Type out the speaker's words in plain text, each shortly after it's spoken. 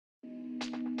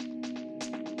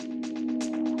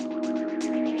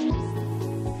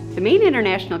The Maine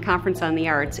International Conference on the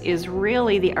Arts is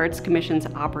really the Arts Commission's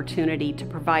opportunity to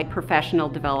provide professional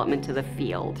development to the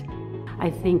field. I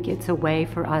think it's a way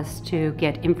for us to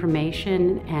get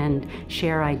information and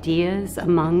share ideas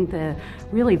among the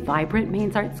really vibrant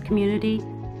Maine's arts community.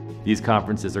 These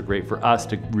conferences are great for us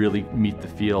to really meet the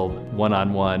field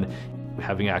one-on-one.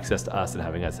 Having access to us and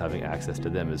having us having access to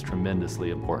them is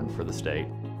tremendously important for the state.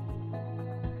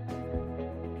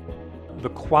 The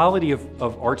quality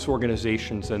of arts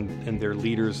organizations and their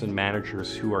leaders and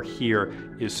managers who are here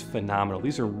is phenomenal.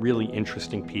 These are really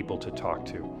interesting people to talk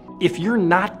to. If you're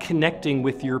not connecting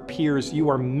with your peers, you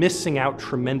are missing out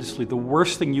tremendously. The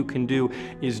worst thing you can do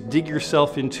is dig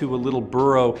yourself into a little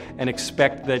burrow and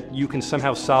expect that you can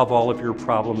somehow solve all of your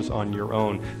problems on your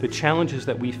own. The challenges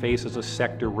that we face as a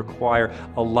sector require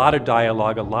a lot of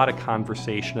dialogue, a lot of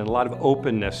conversation, and a lot of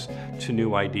openness to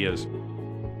new ideas.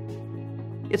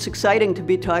 It's exciting to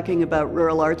be talking about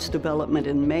rural arts development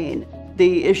in Maine.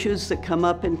 The issues that come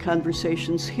up in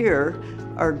conversations here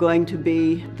are going to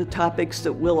be the topics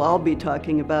that we'll all be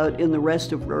talking about in the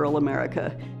rest of rural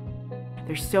America.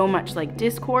 There's so much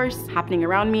discourse happening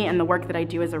around me, and the work that I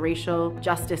do as a racial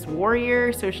justice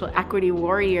warrior, social equity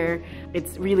warrior,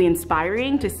 it's really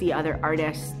inspiring to see other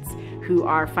artists who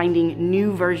are finding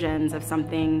new versions of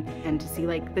something, and to see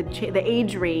the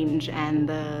age range and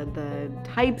the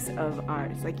types of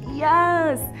art. It's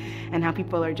yes! And how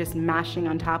people are just mashing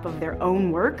on top of their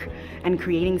own work and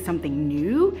creating something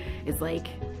new is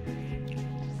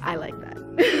I like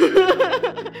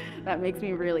that. That makes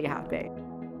me really happy.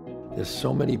 There's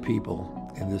so many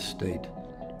people in this state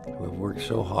who have worked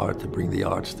so hard to bring the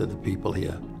arts to the people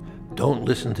here. Don't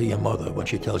listen to your mother when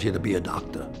she tells you to be a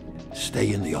doctor.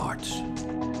 Stay in the arts.